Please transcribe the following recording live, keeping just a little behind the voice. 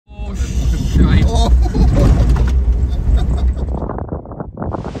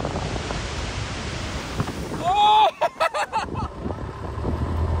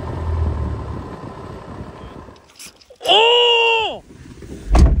Oh!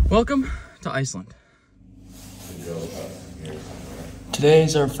 Welcome to Iceland.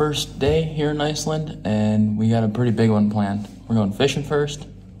 Today's our first day here in Iceland, and we got a pretty big one planned. We're going fishing first,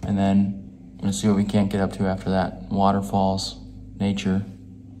 and then we're gonna see what we can't get up to after that. Waterfalls, nature,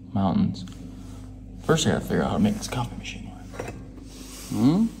 mountains. First, I gotta figure out how to make this coffee machine work.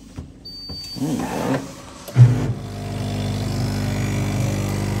 There you go.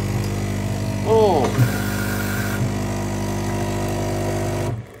 Oh!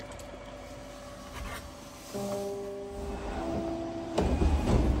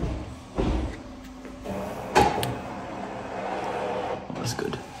 That's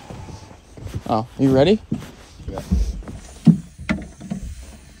good. Oh, you ready? Yeah.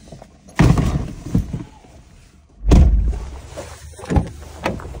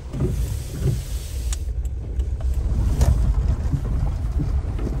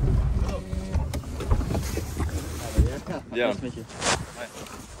 Yeah. Nice to meet you.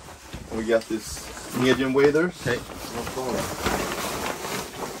 We got this medium waders. Okay. No problem.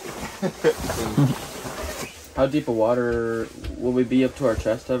 How deep of water will we be up to our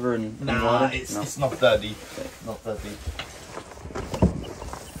chest ever in water? It's not that deep. Okay. Not that deep.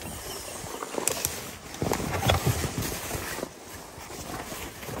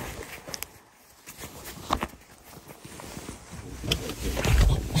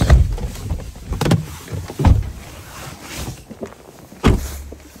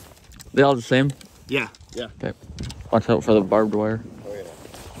 They all the same? Yeah. Yeah. Okay. Watch out for the barbed wire. Oh yeah.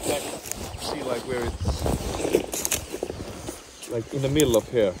 See like where it's like in the middle of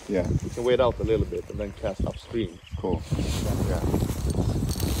here. Yeah. You can wade out a little bit and then cast upstream. Cool. Yeah.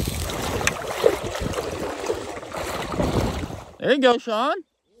 There you go, Sean.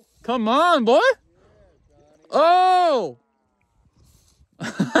 Come on, boy. Oh!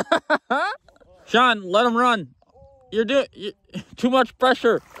 Sean, let him run. You're doing too much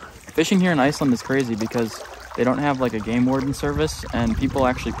pressure. Fishing here in Iceland is crazy because they don't have like a game warden service, and people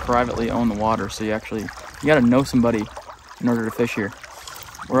actually privately own the water. So you gotta know somebody in order to fish here.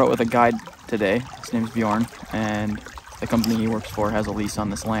 We're out with a guide today. His name's Bjorn, and the company he works for has a lease on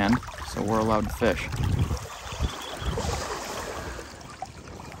this land, so we're allowed to fish.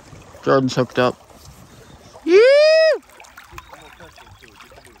 Jordan's hooked up. Yeah!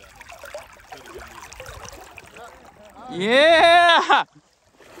 Yeah!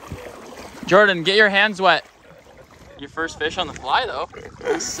 Jordan, get your hands wet. Your first fish on the fly, though.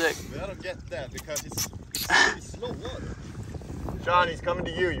 That's sick. I don't get that because it's really slow water. Sean, he's coming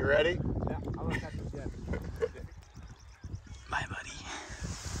to you. You ready? Yeah, I'm gonna catch him again. Bye, buddy.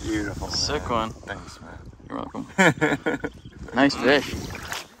 Beautiful, man. Sick one. Thanks, man. You're welcome. Nice fish.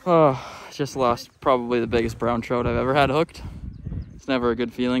 Oh, just lost probably the biggest brown trout I've ever had hooked. It's never a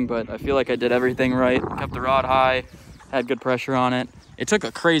good feeling, but I feel like I did everything right. Kept the rod high, had good pressure on it. It took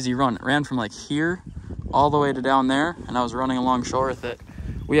a crazy run. It ran from like here all the way to down there, and I was running along shore with it.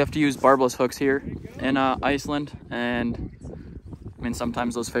 We have to use barbless hooks here in Iceland, and I mean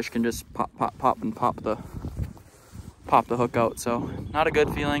sometimes those fish can just pop the hook out. So not a good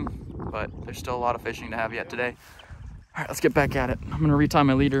feeling, but there's still a lot of fishing to have yet today. All right, let's get back at it. I'm gonna retie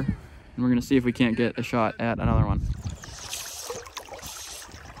my leader, and we're gonna see if we can't get a shot at another one.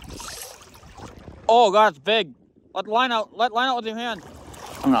 Oh God, it's big. Let line out with your hand.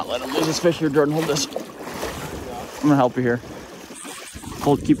 I'm not letting him lose his fish here, Jordan. Hold this. I'm gonna help you here.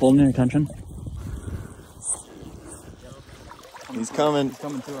 Keep holding your attention. He's coming. He's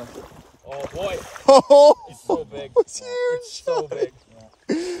coming to us. Oh boy. Oh, It's so big. it's huge. It's so big.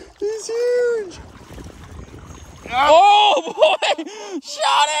 He's huge. Oh boy!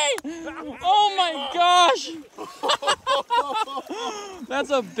 Shotty! Oh my gosh!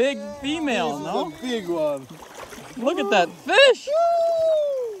 That's a big female, no? This is a big one. Look at that fish!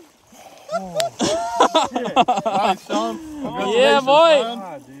 Nice, Sean. Yeah, boy!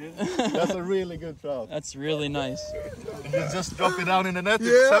 That's a really good trout. That's really nice. You just drop it down in the net.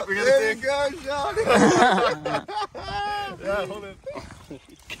 Yeah, We're there gonna you go, Sean. Yeah, hold it.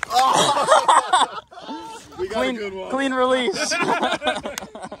 We got a good one. Clean release.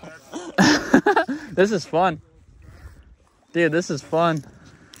 This is fun. Dude, this is fun.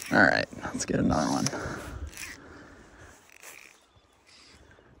 All right, let's get another one.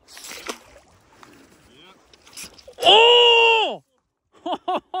 Oh!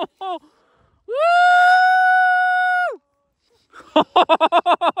 Woo!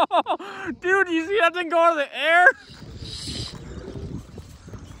 Dude, you see that thing go out of the air?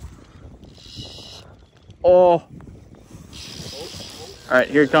 Oh. All right,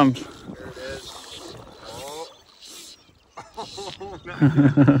 here it comes. There it is.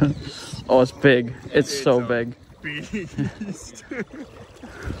 Oh. Oh, it's big. It's so big. Beast. It's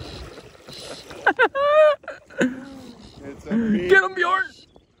a beast. Get him, Bjorn!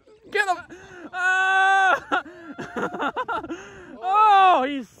 Get him! Ah! Oh,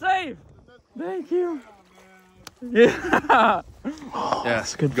 he's safe. Thank you. Yeah.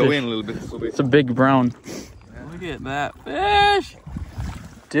 Yes, good go fish. in a little bit. It's a big brown. Look at that fish.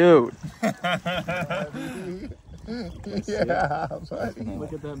 Dude. Yeah, buddy.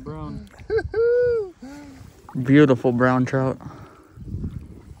 Look at that brown. Beautiful brown trout.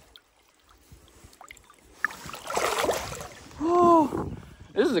 Oh,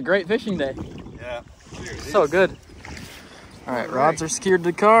 this is a great fishing day. Yeah. So good. All right, rods are secured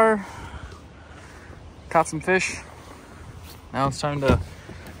to the car. Caught some fish. Now it's time to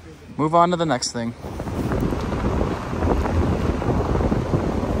move on to the next thing.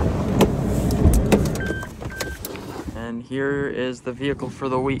 And here is the vehicle for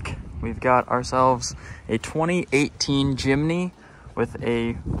the week. We've got ourselves a 2018 Jimny with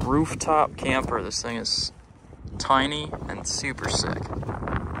a rooftop camper. This thing is tiny and super sick.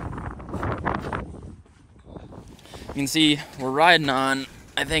 You can see we're riding on,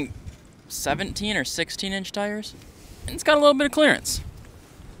 I think, 17 or 16 inch tires, and it's got a little bit of clearance.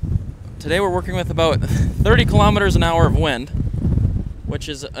 Today we're working with about 30 kilometers an hour of wind, which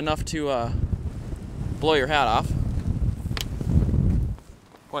is enough to blow your hat off,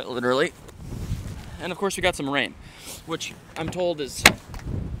 quite literally. And of course we got some rain, which I'm told is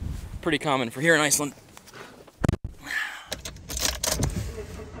pretty common for here in Iceland.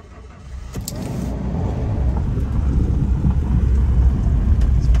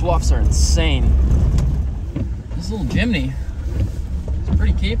 Bluffs are insane. This little Jimny is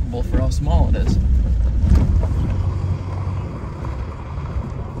pretty capable for how small it is.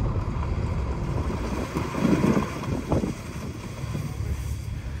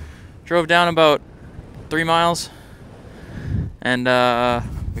 Drove down about 3 miles and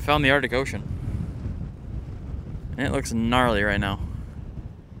we found the Arctic Ocean. And it looks gnarly right now.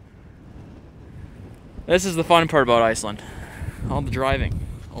 This is the fun part about Iceland. All the driving.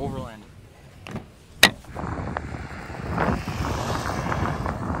 Overland.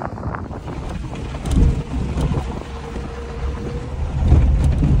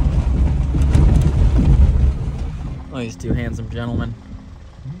 Oh, these two handsome gentlemen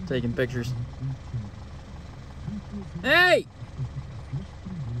taking pictures. Hey!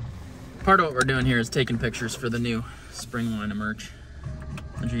 Part of what we're doing here is taking pictures for the new spring line of merch,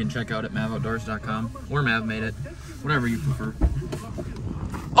 which you can check out at mavoutdoors.com or Mav Made It, whatever you prefer.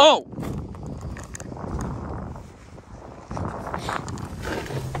 Oh!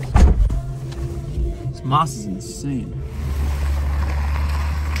 This moss is insane.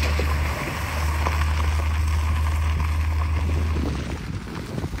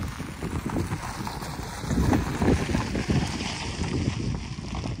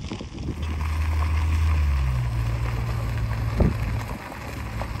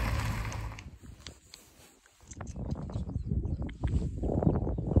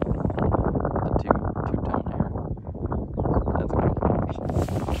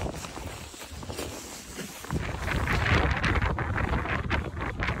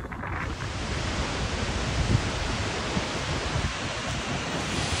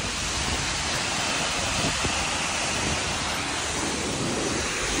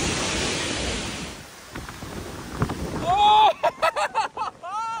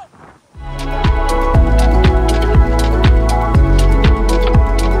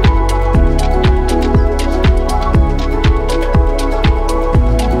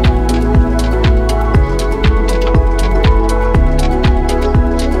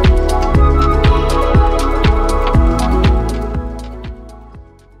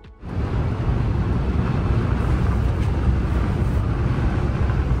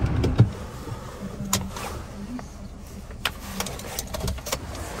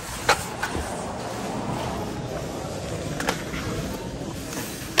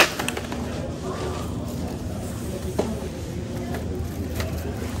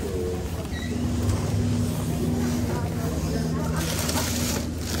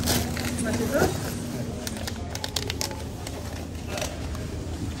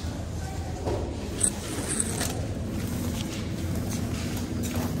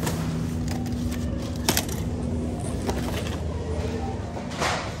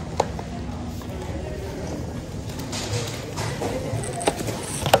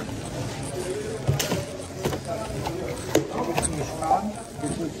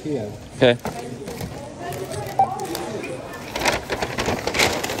 Okay.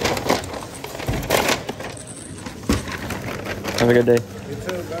 Have a good day. You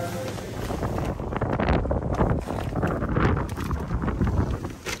too, bro.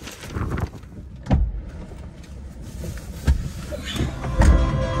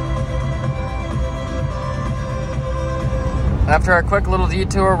 After our quick little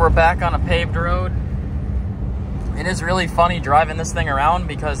detour, we're back on a paved road. It is really funny driving this thing around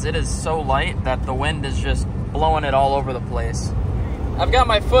because it is so light that the wind is just blowing it all over the place. I've got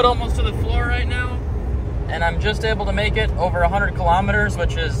my foot almost to the floor right now, and I'm just able to make it over 100 kilometers,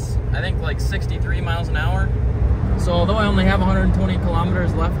 which is, I think, like 63 miles an hour. So although I only have 120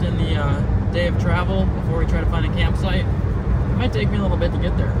 kilometers left in the day of travel before we try to find a campsite, it might take me a little bit to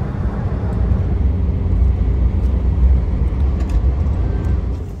get there.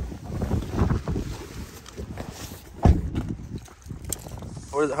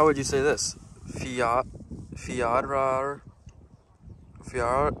 How would you say this? Fjadrar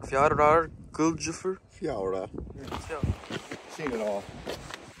Guldjuffer? Fjara. Seen it all.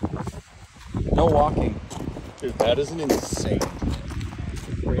 No walking. Dude, that is an insane.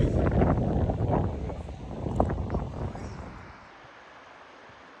 Crazy.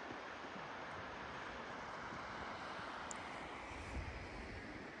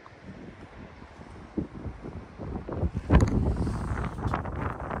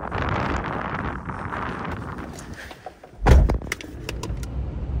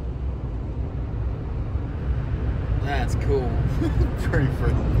 That's cool. Pretty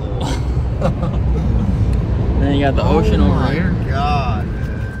freaking cool. Then you got the ocean over here. Oh my god,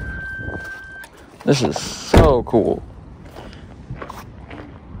 man. This is so cool.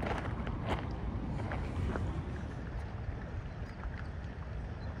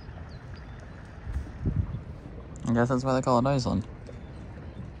 I guess that's why they call it Iceland.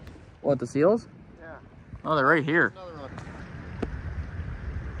 What, the seals? Yeah. Oh, they're right here. Another one.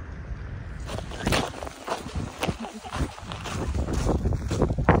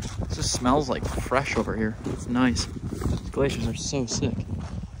 It just smells like fresh over here. It's nice. These glaciers are so sick.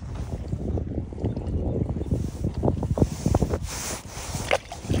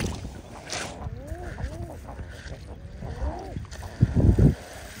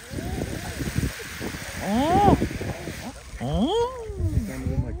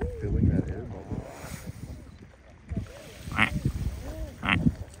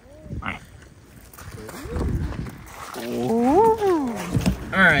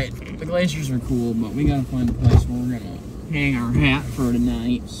 Alright, the glaciers are cool, but we gotta find a place where we're gonna hang our hat for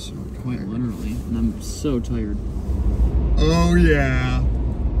tonight. Quite literally, and I'm so tired. Oh yeah.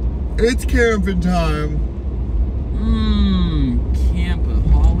 It's camping time.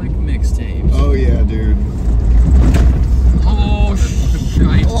 Campaholic mixtapes. Oh yeah, dude. Oh,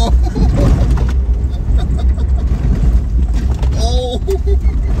 shite. Oh. Oh.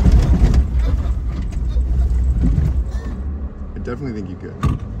 I definitely think you could.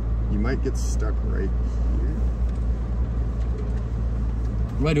 You might get stuck right here.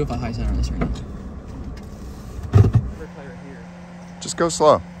 What do I do if I high center on this right now? Just go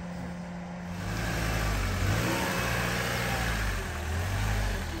slow.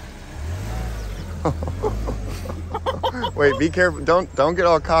 Wait, be careful. Don't get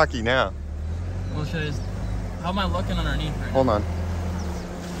all cocky now. Well, how am I looking underneath right now? Hold on.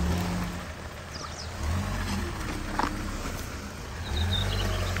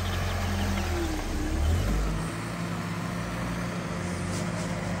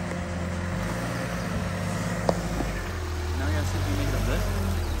 Now I gotta see if we make it up this.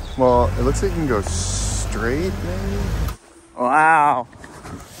 Well, it looks like you can go straight, maybe. Wow.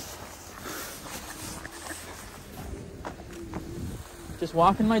 Just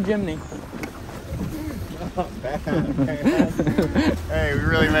walking my Jimny. Not bad. Hey, we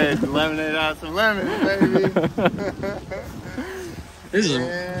really made lemonade out of some lemons, baby. This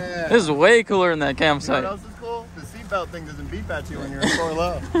is way cooler than that campsite. You know what else is cool? The seatbelt thing doesn't beep at you when you're in 4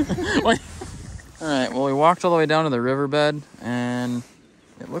 low. Alright, well, we walked all the way down to the riverbed, and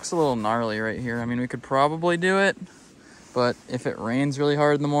it looks a little gnarly right here. I mean, we could probably do it, but if it rains really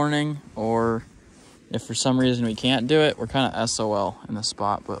hard in the morning, or if for some reason we can't do it, we're kind of SOL in this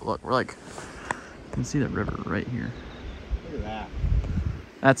spot. But look, we're like, you can see the river right here. Look at that.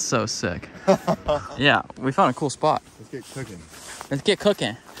 That's so sick. Yeah, we found a cool spot. Let's get cooking. Let's get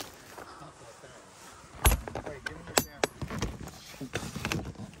cooking. Wait, give me the camera.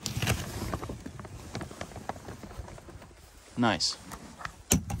 Nice.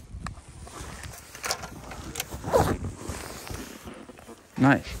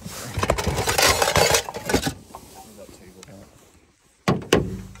 Nice.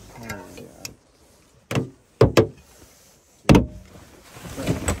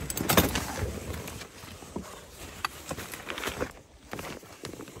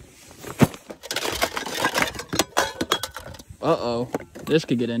 This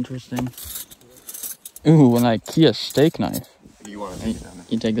could get interesting. Ooh, an IKEA steak knife. You want to take it down there?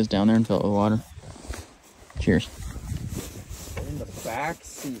 You take this down there and fill it with water. Cheers. In the back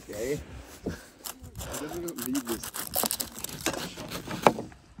seat, eh? He doesn't need this.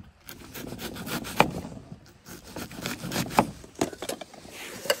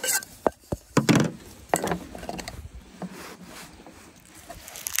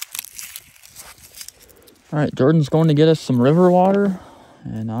 All right, Jordan's going to get us some river water,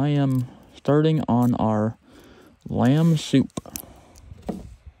 and I am starting on our lamb soup.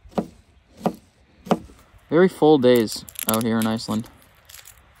 Very full days out here in Iceland.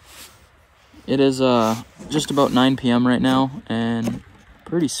 It is just about 9 p.m. right now, and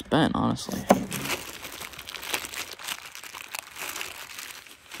pretty spent, honestly.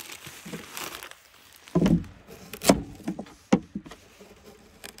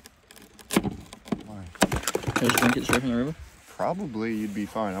 Just drink it straight from the river? Probably you'd be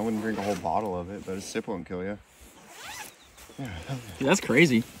fine. I wouldn't drink a whole bottle of it, but a sip won't kill you. Yeah. Dude, that's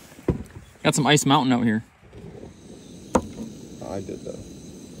crazy. Got some Ice Mountain out here. I did that.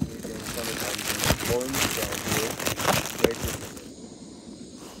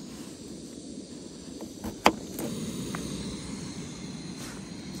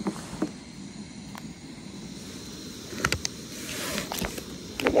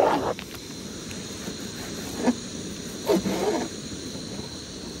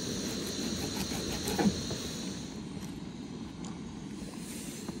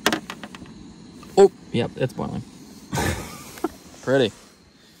 Oh, yep, it's boiling. Pretty.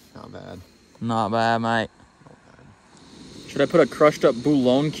 Not bad. Not bad, mate. Not bad. Should I put a crushed up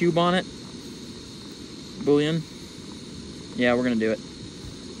bouillon cube on it? Bouillon? Yeah, we're gonna do it.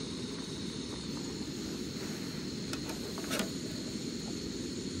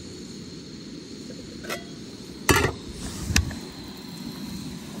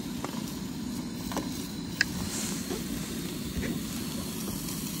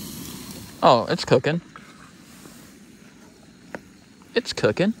 Oh, it's cooking. It's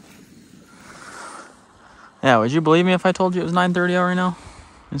cooking. Yeah, would you believe me if I told you it was 9:30 out right now?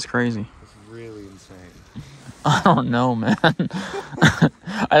 It's crazy. It's really insane. I don't know, man. I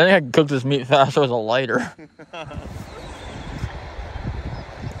think I could cook this meat faster with a lighter.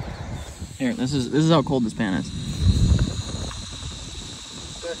 Here, this is how cold this pan is.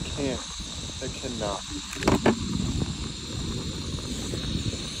 That cannot.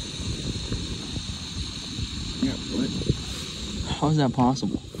 Yeah, what? How is that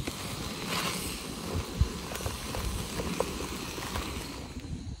possible?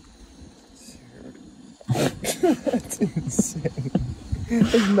 That's insane.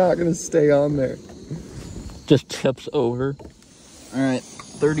 It's not gonna stay on there. Just tips over. All right,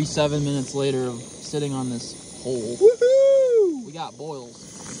 37 minutes later of sitting on this hole. Woohoo! We got boils.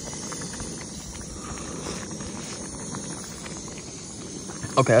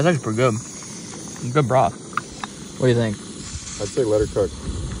 Okay, that's actually pretty good. Good broth. What do you think? I'd say let her cook.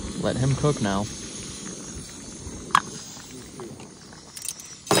 Let him cook now.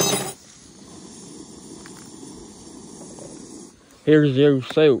 Here's your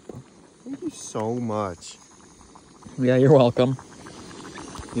soup. Thank you so much. Yeah, you're welcome.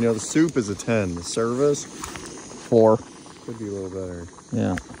 You know, the soup is a 10. The service 4. could be a little better.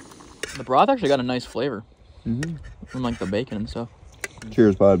 Yeah. The broth actually got a nice flavor. Mm-hmm. From like the bacon and stuff.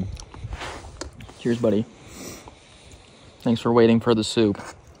 Cheers, bud. Cheers, buddy. Thanks for waiting for the soup.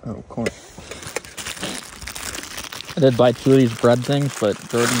 Oh, of course. I did buy 2 of these bread things, but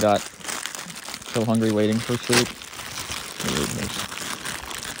Jordan got so hungry waiting for soup.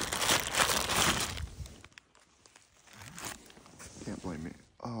 Can't blame me.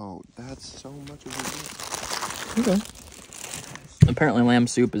 Oh, that's so much of it. Okay. Apparently lamb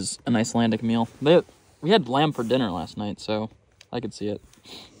soup is an Icelandic meal. We had lamb for dinner last night, so I could see it.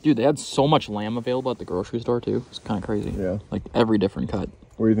 Dude, they had so much lamb available at the grocery store, too. It's kind of crazy. Yeah. Like, every different cut.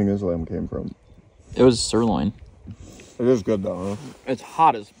 Where do you think this lamb came from? It was sirloin. It is good, though, huh? It's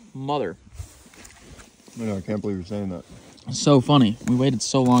hot as mother. I know, I can't believe you're saying that. It's so funny. We waited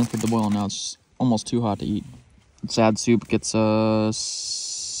so long for the boil, and now it's almost too hot to eat. Sad soup gets a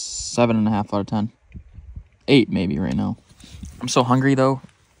 7.5 out of 10. 8, maybe, right now. I'm so hungry, though.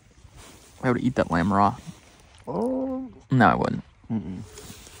 I would eat that lamb raw. Oh. No, I wouldn't. Mm-mm.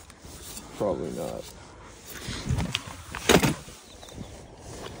 Probably not.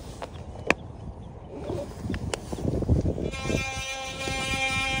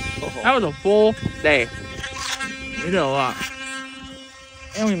 That was a full day. We did a lot.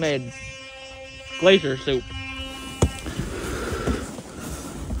 And we made glacier soup.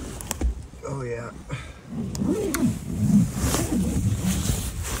 Oh, yeah.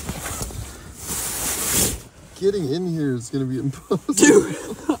 getting in here is gonna be impossible. Dude,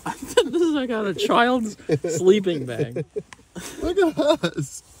 this is like on a child's sleeping bag. Look at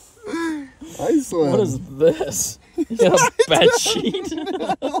us. Iceland. What is this? You got a bed sheet?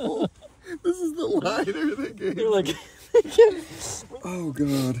 No. This is the liner they gave. You're like, oh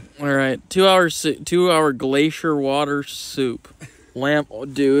god. all right, 2-hour glacier water soup. Lamp, oh,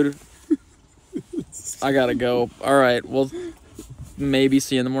 dude. I gotta go. All right, well, maybe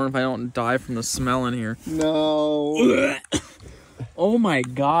see you in the morning if I don't die from the smell in here. No. Oh my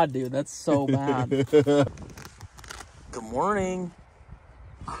god, dude, that's so bad. Good morning.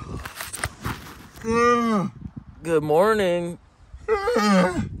 Good morning.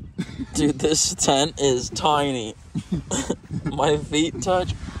 Dude, this tent is tiny. My feet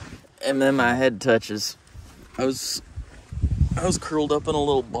touch, and then my head touches. I was curled up in a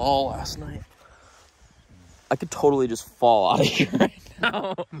little ball last night. I could totally just fall out of here right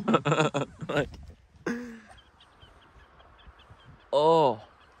now. Like, oh.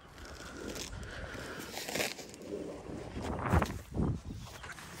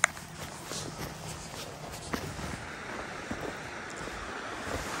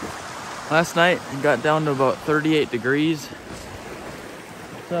 Last night, it got down to about 38 degrees.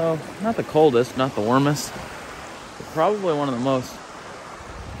 So, not the coldest, not the warmest, but probably one of the most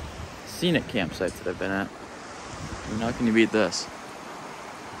scenic campsites that I've been at. I mean, how can you beat this?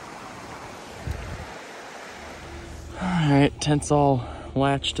 Alright, tent's all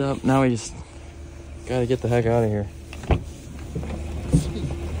latched up. Now we just gotta get the heck out of here.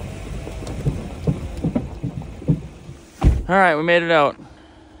 Alright, we made it out.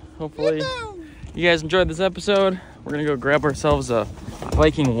 Hopefully you guys enjoyed this episode. We're gonna go grab ourselves a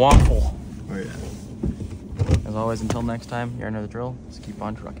Viking waffle. Oh yeah. As always, until next time, you already know the drill. Just keep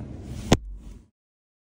on trucking.